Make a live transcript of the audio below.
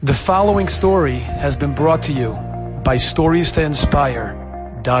The following story has been brought to you by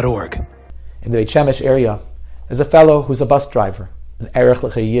StoriesToInspire.org. In the Beit Shemesh area, there's a fellow who's a bus driver, an Erech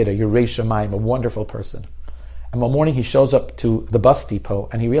L'Chayir, a Yerei Shamayim, a wonderful person. And one morning he shows up to the bus depot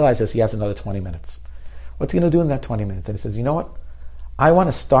and he realizes he has another 20 minutes. What's he going to do in that 20 minutes? And he says, you know what? I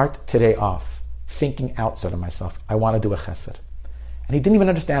want to start today off thinking outside of myself. I want to do a chesed. And he didn't even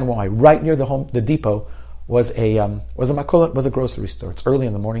understand why. Right near the depot was a grocery store. It's early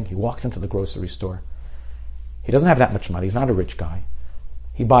in the morning. He walks into the grocery store. He doesn't have that much money. He's not a rich guy.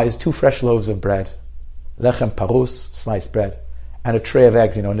 He buys 2 fresh loaves of bread, lechem parus, sliced bread, and a tray of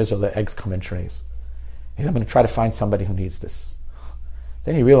eggs. You know, in Israel, the eggs come in trays. He says, I'm going to try to find somebody who needs this.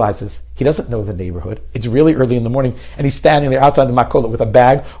 Then he realizes he doesn't know the neighborhood. It's really early in the morning, and he's standing there outside the makola with a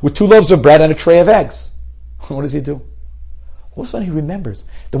bag with 2 loaves of bread and a tray of eggs. What does he do? All of a sudden he remembers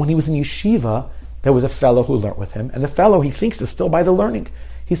that when he was in yeshiva, there was a fellow who learned with him, and the fellow he thinks is still by the learning.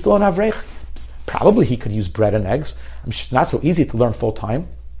 He's still an avrech. Probably he could use bread and eggs. I'm sure it's not so easy to learn full time.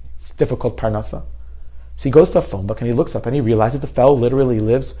 It's difficult parnasa. So he goes to a phone book and he looks up and he realizes the fellow literally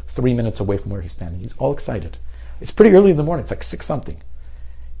lives 3 minutes away from where he's standing. He's all excited. It's pretty early in the morning. It's like 6 something.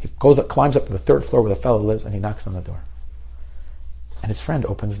 He climbs up to the 3rd floor where the fellow lives, and he knocks on the door. And his friend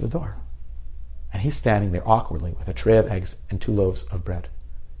opens the door. And he's standing there awkwardly with a tray of eggs and 2 loaves of bread.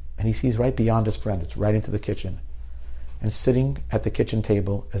 And he sees right beyond his friend. It's right into the kitchen. And sitting at the kitchen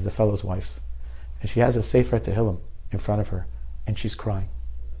table is the fellow's wife. And she has a Sefer Tehillim in front of her, and she's crying.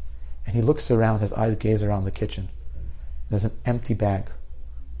 And he looks around, his eyes gaze around the kitchen. There's an empty bag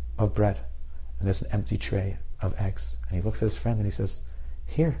of bread, and there's an empty tray of eggs. And he looks at his friend and he says,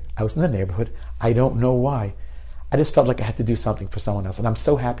 here, I was in the neighborhood. I don't know why. I just felt like I had to do something for someone else, and I'm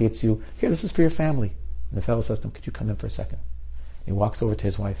so happy it's you. Here, this is for your family. And the fellow says to him, could you come in for a second? He walks over to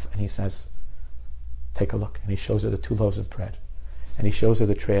his wife and he says, take a look. And he shows her the 2 loaves of bread. And he shows her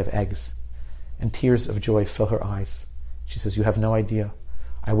the tray of eggs. And tears of joy fill her eyes. She says, you have no idea.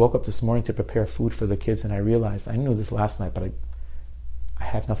 I woke up this morning to prepare food for the kids, and I realized, I knew this last night, but I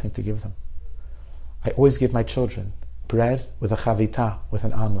had nothing to give them. I always give my children bread with a chavita, with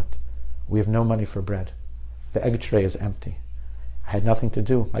an omelet. We have no money for bread. The egg tray is empty. I had nothing to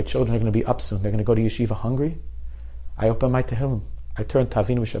do. My children are going to be up soon. They're going to go to yeshiva hungry. I opened my Tehillim. I turned to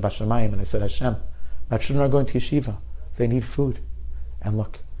Avinu Shabashamayim and I said, Hashem, my children are going to yeshiva. They need food. And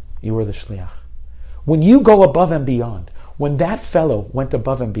look, you were the shliach. When you go above and beyond, when that fellow went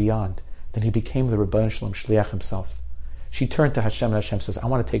above and beyond, then he became the Rebbeinu Shalom shliach himself. She turned to Hashem and Hashem says, I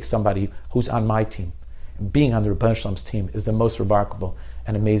want to take somebody who's on my team. And being on the Rebbeinu Shalom's team is the most remarkable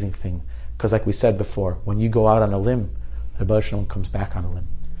and amazing thing. Because like we said before, when you go out on a limb, the Rebbeinu Shalom comes back on a limb.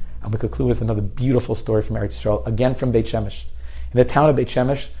 And we conclude with another beautiful story from Eretz Yisrael, again from Beit Shemesh. In the town of Beit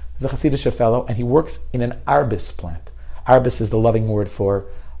Shemesh, there's a Hasidic fellow, and he works in an arbis plant. Arbis is the loving word for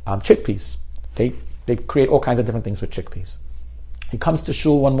chickpeas. They create all kinds of different things with chickpeas. He comes to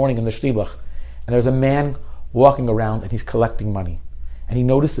shul one morning in the shliach, and there's a man walking around, and he's collecting money. And he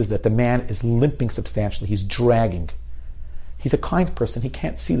notices that the man is limping substantially. He's dragging. He's a kind person. He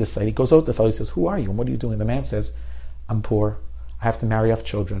can't see the sight. He goes out to the fellow. He says, who are you, and what are you doing? The man says, I'm poor. I have to marry off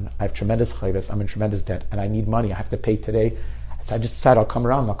children. I have tremendous chayvus. I'm in tremendous debt, and I need money. I have to pay today. So I just decided I'll come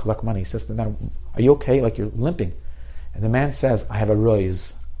around and I'll collect money. He says to the man, are you okay? Like you're limping. And the man says, I have a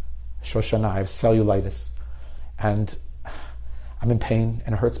roiz, shoshana, I have cellulitis, and I'm in pain,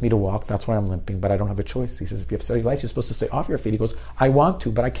 and it hurts me to walk. That's why I'm limping, but I don't have a choice. He says, if you have cellulitis, you're supposed to stay off your feet. He goes, I want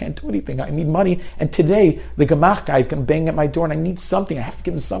to, but I can't do anything. I need money, and today the gemach guy is going to bang at my door, and I need something. I have to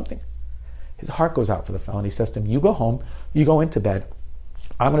give him something. His heart goes out for the fellow, and he says to him, you go home, you go into bed,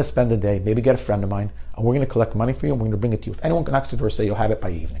 I'm going to spend the day, maybe get a friend of mine, and we're going to collect money for you, and we're going to bring it to you. If anyone knocks the door, say you'll have it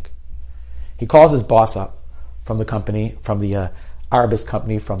by evening. He calls his boss up from the company, from the Arbis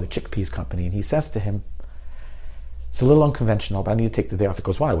company, from the chickpeas company, and he says to him, it's a little unconventional, but I need to take the day off. He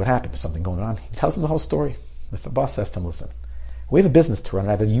goes, why? What happened? Is something going on? He tells him the whole story. The boss says to him, listen, we have a business to run,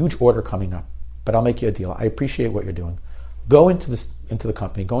 and I have a huge order coming up, but I'll make you a deal. I appreciate what you're doing. Go into the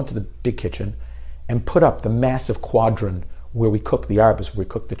company, go into the big kitchen, and put up the massive quadrant where we cook the arbis, where we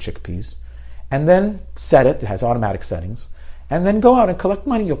cook the chickpeas, and then set it. It has automatic settings, and then go out and collect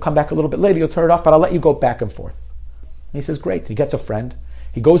money. You'll come back a little bit later. You'll turn it off, but I'll let you go back and forth. And he says, great. He gets a friend.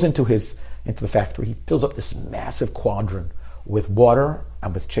 He goes into the factory. He fills up this massive quadrant with water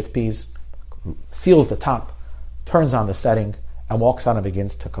and with chickpeas, seals the top, turns on the setting, and walks out and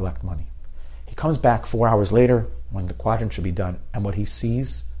begins to collect money. He comes back 4 hours later when the quadrant should be done, and what he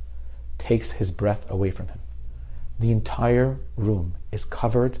sees takes his breath away from him. The entire room is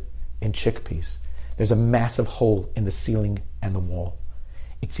covered in chickpeas. There's a massive hole in the ceiling and the wall.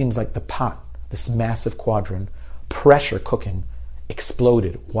 It seems like the pot, this massive quadrant, pressure cooking,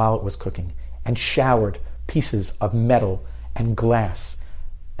 exploded while it was cooking and showered pieces of metal and glass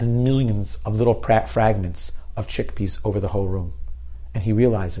and millions of little fragments of chickpeas over the whole room. And he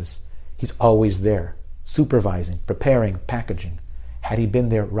realizes he's always there, supervising, preparing, packaging. Had he been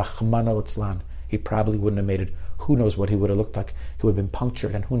there, Rahman al-Itzlan, he probably wouldn't have made it. Who knows what he would have looked like? He would have been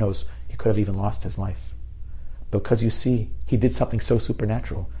punctured, and who knows, he could have even lost his life. Because you see, he did something so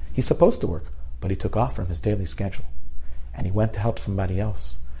supernatural. He's supposed to work, but he took off from his daily schedule. And he went to help somebody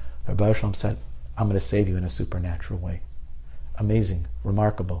else. Rabbi Shalom said, I'm going to save you in a supernatural way. Amazing,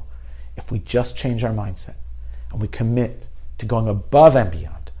 remarkable. If we just change our mindset and we commit to going above and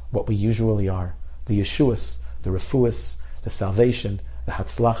beyond what we usually are, the Yeshuas, the Refuas, the salvation, the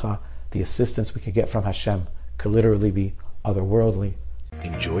Hatzlacha, the assistance we could get from Hashem could literally be otherworldly.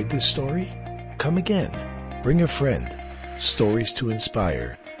 Enjoyed this story? Come again. Bring a friend.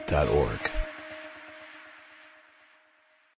 StoriesToInspire.org